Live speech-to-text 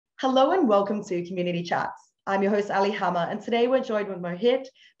Hello and welcome to Community Chats. I'm your host, Aley Hammer, and today we're joined with Mohit,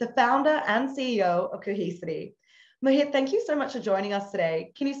 the founder and CEO of Cohesity. Mohit, thank you so much for joining us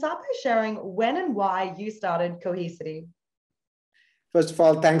today. Can you start by sharing when and why you started Cohesity? First of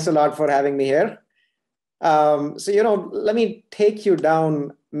all, thanks a lot for having me here. Let me take you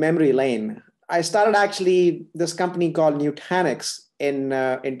down memory lane. I started actually this company called Nutanix in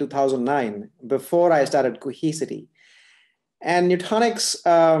 2009, before I started Cohesity. And Nutanix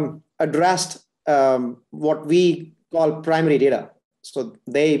addressed what we call primary data. So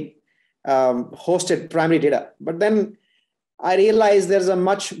they hosted primary data. But then I realized there's a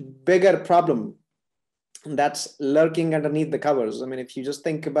much bigger problem that's lurking underneath the covers. I mean, if you just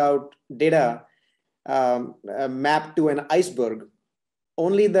think about data mapped to an iceberg,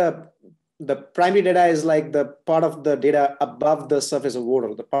 only the primary data is like the part of the data above the surface of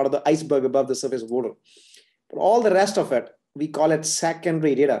water, the part of the iceberg above the surface of water. But all the rest of it, we call it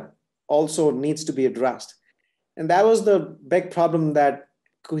secondary data, also needs to be addressed. And that was the big problem that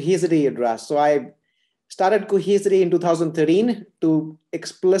Cohesity addressed. So I started Cohesity in 2013 to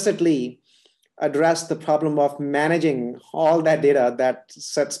explicitly address the problem of managing all that data that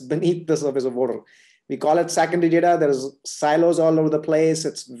sits beneath the surface of water. We call it secondary data. There's silos all over the place.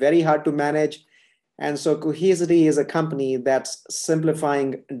 It's very hard to manage. And so Cohesity is a company that's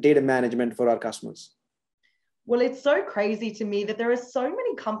simplifying data management for our customers. Well, it's so crazy to me that there are so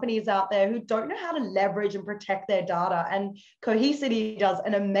many companies out there who don't know how to leverage and protect their data. And Cohesity does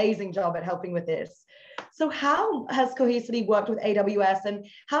an amazing job at helping with this. So how has Cohesity worked with AWS, and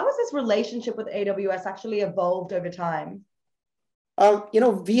how has this relationship with AWS actually evolved over time?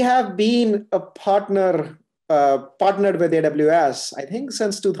 We have been a partnered with AWS, I think,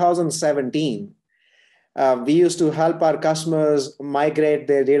 since 2017. We used to help our customers migrate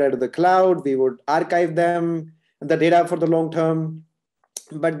their data to the cloud. We would archive the data for the long term.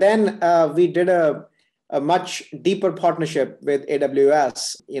 But then we did a much deeper partnership with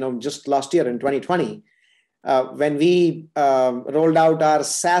AWS, just last year in 2020, when we rolled out our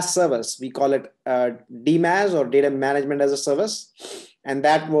SaaS service. We call it DMaaS, or Data Management as a Service. And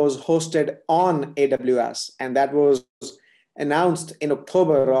that was hosted on AWS. And that was announced in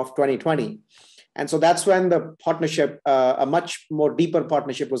October of 2020. And so that's when the partnership, a much more deeper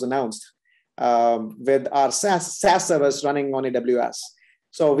partnership, was announced with our SaaS service running on AWS.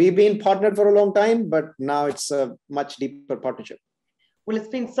 So we've been partnered for a long time, but now it's a much deeper partnership. Well, it's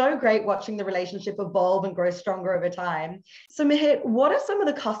been so great watching the relationship evolve and grow stronger over time. So Mohit, what are some of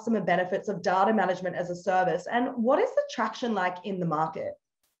the customer benefits of data management as a service, and what is the traction like in the market?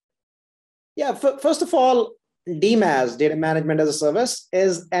 Yeah, first of all, DMaaS, Data Management as a Service,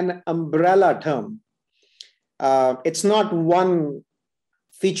 is an umbrella term. It's not one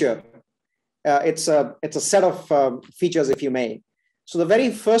feature. It's a set of features, if you may. So the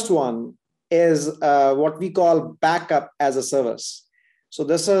very first one is what we call backup as a service. So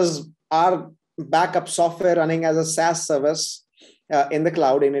this is our backup software running as a SaaS service in the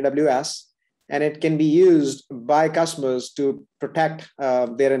cloud in AWS. And it can be used by customers to protect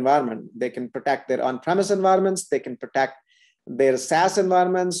their environment. They can protect their on-premise environments. They can protect their SaaS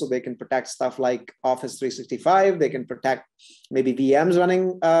environments. So they can protect stuff like Office 365. They can protect maybe VMs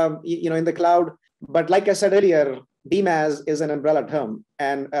running in the cloud. But like I said earlier, DMaaS is an umbrella term.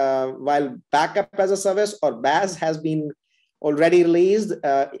 And while backup as a service, or BaaS, has been already released,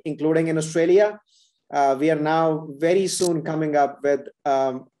 including in Australia, we are now very soon coming up with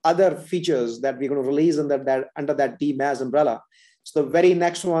other features that we're going to release under that DMaaS umbrella. So the very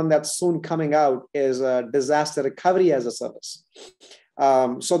next one that's soon coming out is disaster recovery as a service.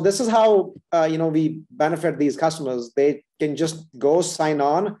 So this is how we benefit these customers. They can just go sign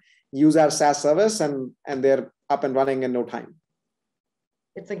on, use our SaaS service, and they're up and running in no time.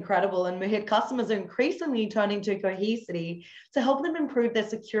 It's incredible. And Mohit, customers are increasingly turning to Cohesity to help them improve their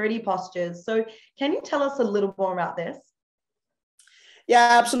security postures. So can you tell us a little more about this?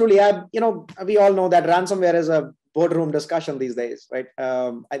 Yeah, absolutely. We all know that ransomware is a boardroom discussion these days, right?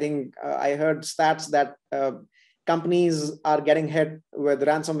 I think I heard stats that companies are getting hit with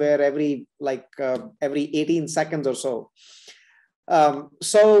ransomware every 18 seconds or so.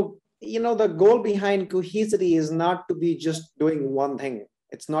 The goal behind Cohesity is not to be just doing one thing.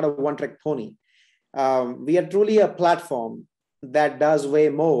 It's not a one-trick pony. We are truly a platform that does way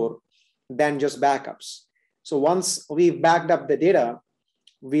more than just backups. So once we've backed up the data,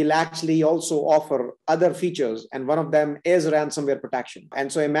 we'll actually also offer other features. And one of them is ransomware protection. And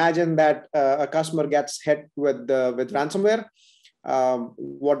so imagine that a customer gets hit with ransomware.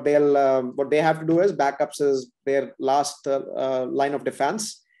 What they have to do is backups is their last line of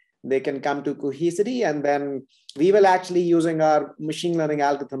defense. they can come to Cohesity, and then we will actually, using our machine learning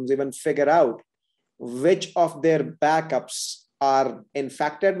algorithms, even figure out which of their backups are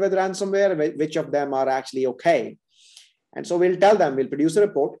infected with ransomware, which of them are actually okay. And so we'll tell them, we'll produce a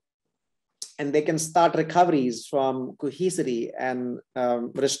report, and they can start recoveries from Cohesity and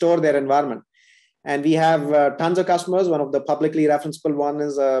restore their environment. And we have tons of customers. One of the publicly referenceable one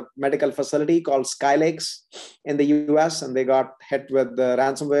is a medical facility called Skylakes in the US, and they got hit with the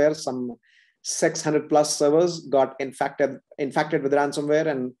ransomware. Some 600 plus servers got infected with ransomware,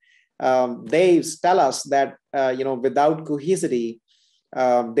 and they tell us that without Cohesity,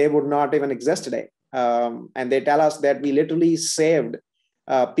 they would not even exist today. And they tell us that we literally saved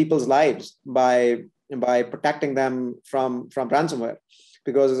people's lives by protecting them from ransomware.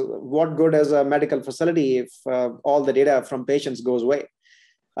 Because what good is a medical facility if all the data from patients goes away?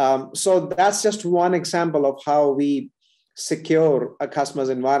 So that's just one example of how we secure a customer's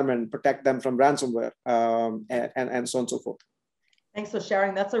environment, protect them from ransomware, and so on and so forth. Thanks for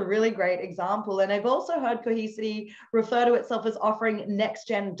sharing. That's a really great example. And I've also heard Cohesity refer to itself as offering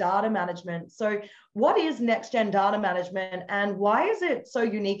next-gen data management. So what is next-gen data management, and why is it so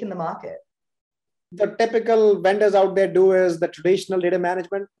unique in the market? The typical vendors out there do is the traditional data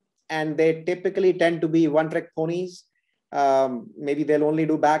management, and they typically tend to be one-trick ponies. Maybe they'll only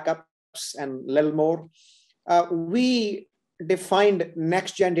do backups and a little more. We defined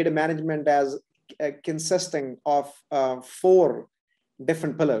next-gen data management as consisting of 4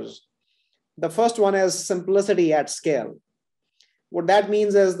 different pillars. The first one is simplicity at scale. What that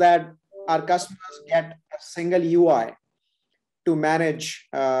means is that our customers get a single UI to manage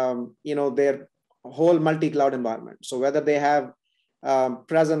their whole multi-cloud environment. So whether they have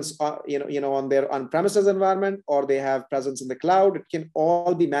presence on their on-premises environment, or they have presence in the cloud, it can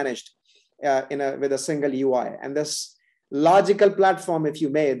all be managed with a single UI. And this logical platform, if you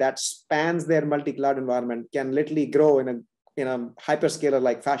may, that spans their multi-cloud environment, can literally grow in a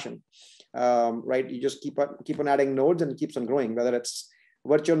hyperscaler-like fashion. Right? You just keep on adding nodes, and it keeps on growing, whether it's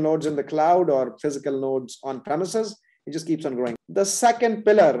virtual nodes in the cloud or physical nodes on premises. It just keeps on growing. The second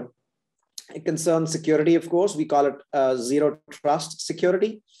pillar, it concerns security, of course. We call it zero trust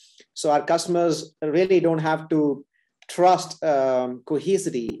security. So our customers really don't have to trust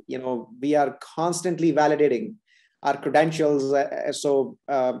Cohesity. We are constantly validating our credentials. So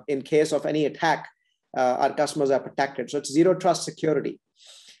in case of any attack, our customers are protected. So it's zero trust security.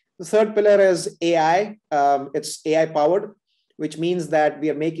 The third pillar is AI. It's AI powered, which means that we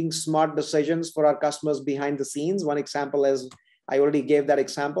are making smart decisions for our customers behind the scenes. One example is, I already gave that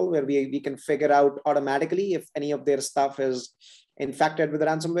example, where we can figure out automatically if any of their stuff is infected with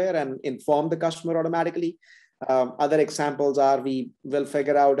ransomware and inform the customer automatically. Other examples are, we will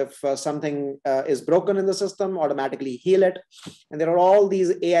figure out if something is broken in the system, automatically heal it. And there are all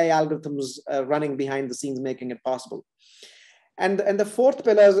these AI algorithms running behind the scenes, making it possible. And the fourth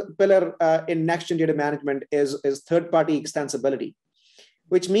pillar in next-gen data management is third-party extensibility,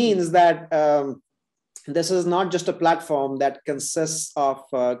 which means that this is not just a platform that consists of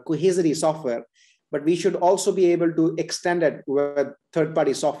Cohesity software, but we should also be able to extend it with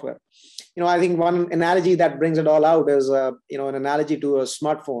third-party software. I think one analogy that brings it all out is, an analogy to a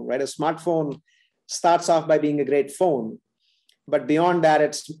smartphone, right? A smartphone starts off by being a great phone, but beyond that,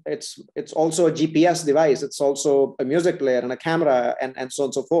 it's also a GPS device. It's also a music player and a camera, and so on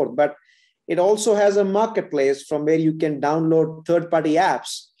and so forth. But it also has a marketplace from where you can download third-party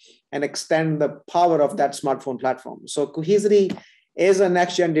apps and extend the power of that smartphone platform. So Cohesity is a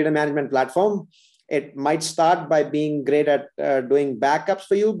next-gen data management platform. It might start by being great at doing backups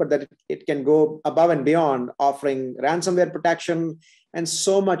for you, but that it can go above and beyond, offering ransomware protection and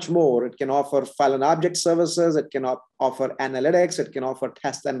so much more. It can offer file and object services. It can offer analytics. It can offer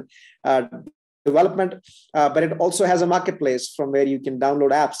test and development, but it also has a marketplace from where you can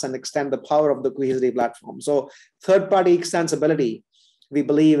download apps and extend the power of the Cohesity platform. So third-party extensibility, we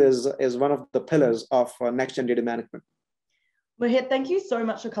believe, is one of the pillars of next-gen data management. Mohit, thank you so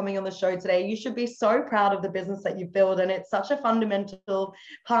much for coming on the show today. You should be so proud of the business that you've built, and it's such a fundamental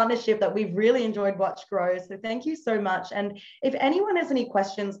partnership that we've really enjoyed watch grow. So thank you so much. And if anyone has any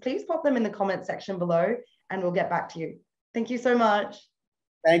questions, please pop them in the comment section below, and we'll get back to you. Thank you so much.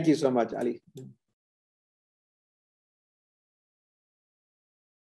 Thank you so much, Ali.